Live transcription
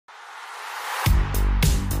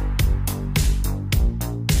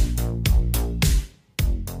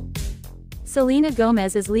Selena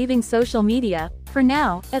Gomez is leaving social media, for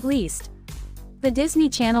now, at least. The Disney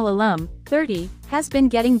Channel alum, 30, has been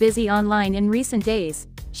getting busy online in recent days,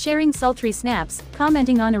 sharing sultry snaps,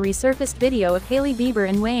 commenting on a resurfaced video of Hailey Bieber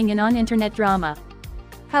and weighing in on internet drama.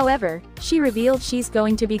 However, she revealed she's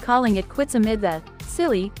going to be calling it quits amid the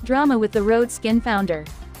silly drama with the Rhode Skin founder.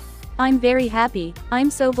 "I'm very happy,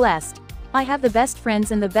 I'm so blessed. I have the best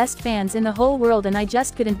friends and the best fans in the whole world and I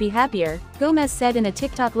just couldn't be happier," Gomez said in a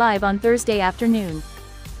TikTok live on Thursday afternoon.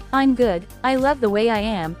 "I'm good, I love the way I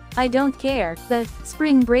am, I don't care," the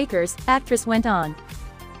Spring Breakers actress went on.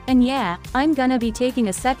 "And yeah, I'm gonna be taking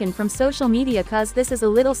a second from social media cause this is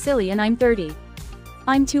a little silly and I'm 30.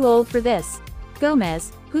 I'm too old for this."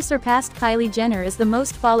 Gomez, who surpassed Kylie Jenner as the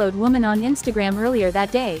most followed woman on Instagram earlier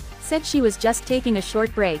that day, said she was just taking a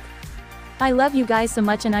short break. "I love you guys so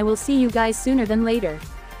much and I will see you guys sooner than later.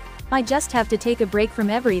 I just have to take a break from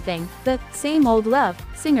everything," the same old love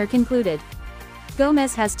singer concluded.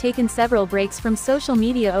 Gomez has taken several breaks from social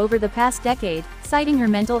media over the past decade, citing her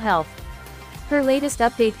mental health. Her latest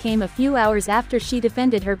update came a few hours after she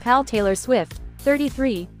defended her pal Taylor Swift,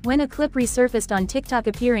 33, when a clip resurfaced on TikTok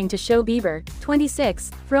appearing to show Bieber, 26,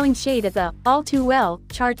 throwing shade at the All Too Well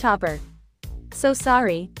chart topper. "So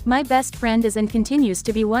sorry, my best friend is and continues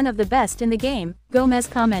to be one of the best in the game," Gomez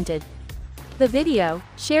commented. The video,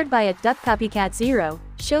 shared by @DuckCopyCat0,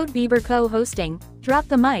 showed Bieber co-hosting Drop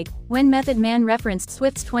the Mic when Method Man referenced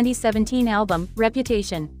Swift's 2017 album,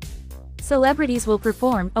 Reputation. Celebrities will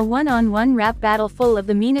perform a one-on-one rap battle full of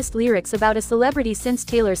the meanest lyrics about a celebrity since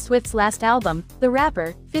Taylor Swift's last album, the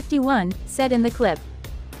rapper, 51, said in the clip.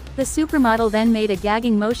 The supermodel then made a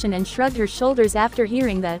gagging motion and shrugged her shoulders after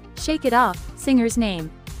hearing the "Shake It Off" singer's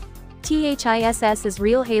name. THISS is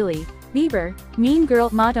real Hailey Bieber, Mean Girl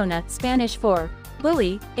Madonna, Spanish for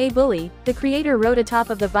bully, a bully, the creator wrote atop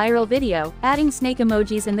of the viral video, adding snake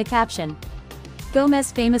emojis in the caption.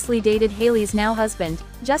 Gomez famously dated Hailey's now husband,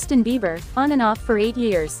 Justin Bieber, on and off for 8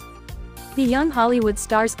 years. The young Hollywood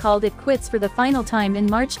stars called it quits for the final time in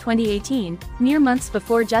March 2018, mere months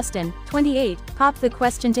before Justin, 28, popped the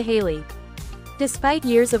question to Hailey. Despite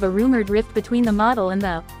years of a rumored rift between the model and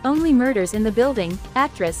the "only murders in the building"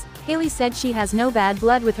 actress, Hailey said she has no bad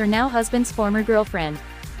blood with her now husband's former girlfriend.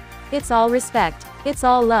 "It's all respect, it's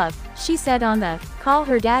all love," she said on the Call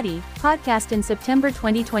Her Daddy podcast in September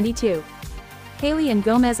 2022. Hailey and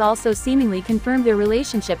Gomez also seemingly confirmed their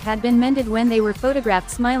relationship had been mended when they were photographed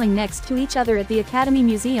smiling next to each other at the Academy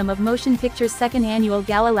Museum of Motion Pictures' second annual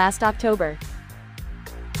gala last October.